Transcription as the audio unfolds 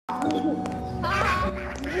I'm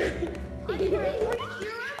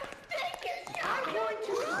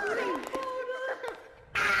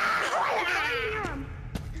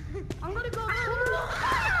gonna go.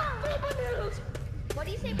 What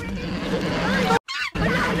do you say, Brendan?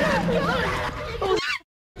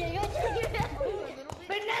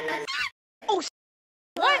 Oh,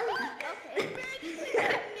 what?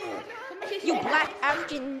 You black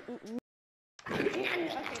African.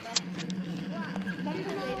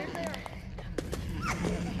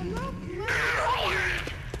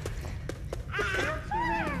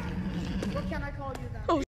 What can I call you then?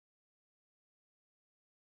 Oh.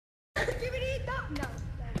 Skibbity dop. No.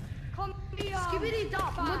 Call me Skibbity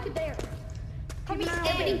dop. Look at there. Call me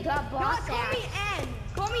Skibbity dop. Boss. Call me N.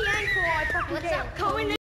 Call me N for I fucking What's dare. up, Call me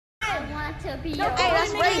N. I want to be No, your Hey,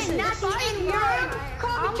 that's racist. Not the N word.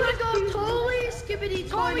 I'm gonna go totally skibbity.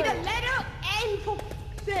 Call me the letter N for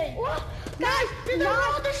thing. What? Guys, there's a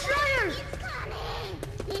world destroyer.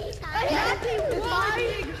 He's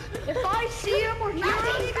Nothing. If I see him or hear him,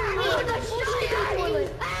 I'm gonna push him.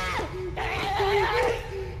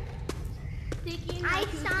 I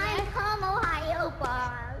signed come Ohio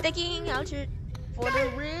bar. Taking out your for the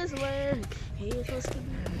Rizzler. Here's what's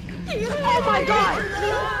oh my god!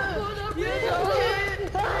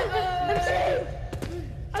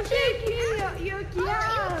 I'm shaking.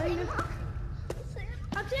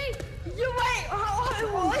 I'm saying, you wait.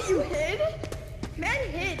 What? You hid? Man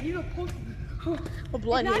hid. You a pussy. A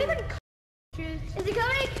blood Not hit. even. Is it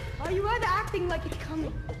coming? Are you rather acting like it's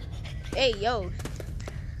coming? Hey, yo.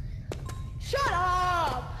 Shut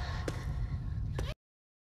up!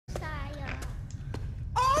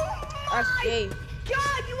 Oh That's my gay.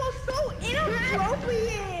 God! You are so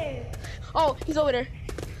inappropriate. Oh, he's over there.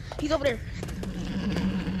 He's over there.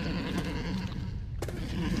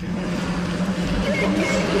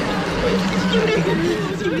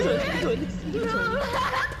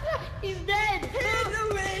 He's dead. Hit the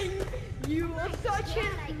ring. You are such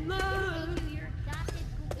a love.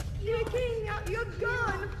 Taking out your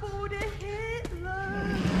gun for the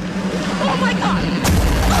Hitler. Oh my god!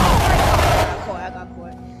 Oh my god! I got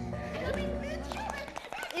caught.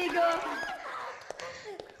 Ego.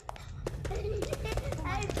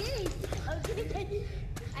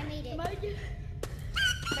 I made it. Wait.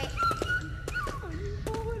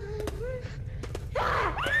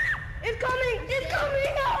 It's coming! It's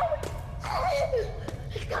coming out!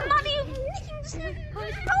 I'm not even making this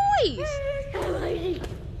noise!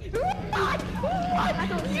 What?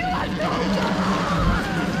 You are so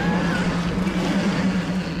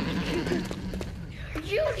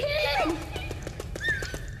You kidding?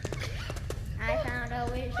 I found a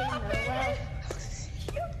wish in the well.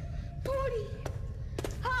 40.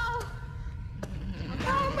 How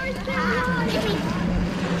am I still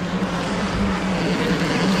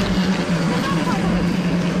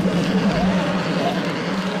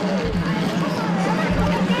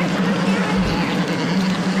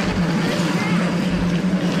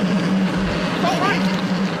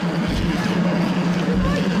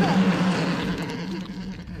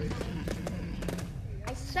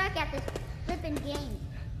I suck at this flipping game.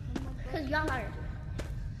 Cause y'all are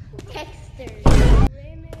texters.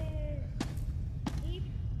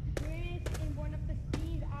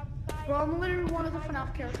 Bro, I'm literally one of the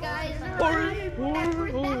FNAF characters. Guys,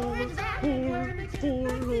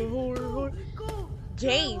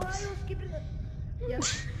 James.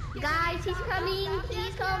 guys, he's coming.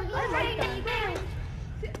 He's coming. I like that.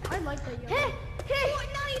 I like that. Hey,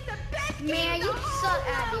 Fortnite, the best Man, you suck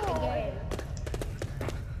at the game.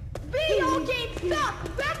 Video games suck.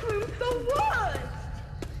 Backroom's the worst.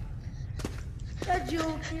 That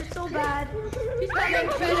joke, you're so bad. He's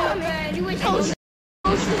coming, man. You wish. Oh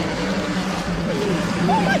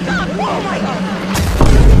my god! Oh my god!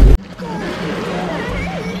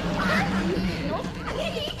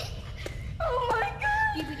 Oh my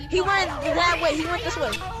god! He went that way. He went this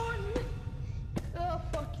way. Oh,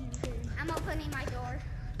 fuck you, game. I'm opening my door.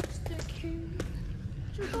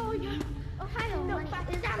 Oh, yeah. Ohio, money.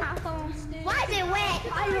 Is that my phone? Why is it wet?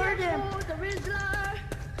 I heard him. The Rizzler.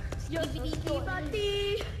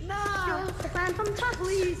 Skibbity. Nah. The Phantom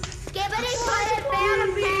Please. Skibbity put it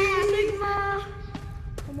down fast. Sigma.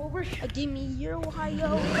 Come over. Give me your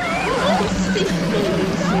Ohio.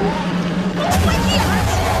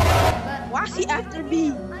 Why is he after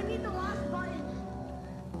me? I need the last button.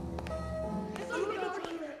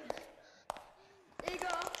 There you go.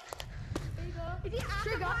 There you go. Is he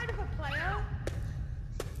after kind of a player?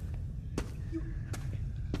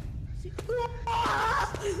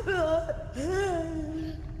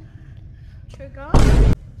 Trigger.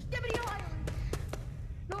 Skibbity Ohio.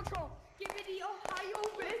 No troll. Skibbity Ohio.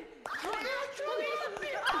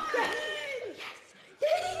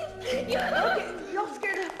 Y'all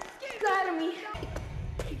scared out of me.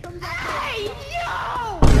 Hey,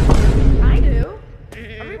 yo! I do.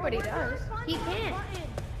 Everybody does. He can't.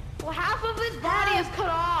 Well, half of his body is cut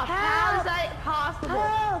off. How is that possible?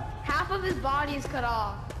 Half of his body is cut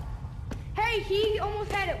off. Hey, he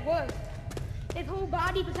almost had it worse. His whole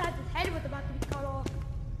body besides his head was about to be cut off.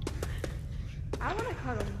 I want to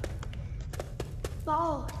cut him.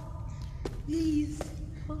 Oh, please,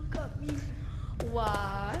 look at me.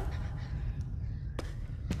 What?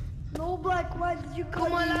 No, Black, why did you cut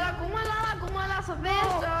me? Kumala,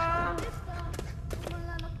 Sylvester.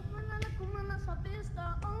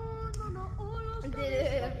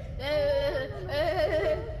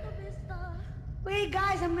 Wait,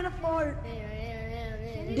 guys, I'm gonna fart.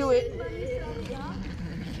 Do it.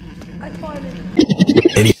 I farted.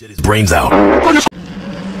 And he shit his brains out.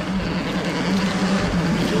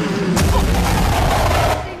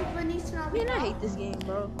 Man, I hate this game,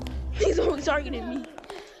 bro. He's always targeting me.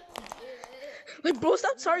 Like, bro,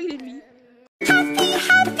 stop targeting me. Happy,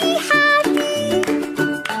 happy, happy.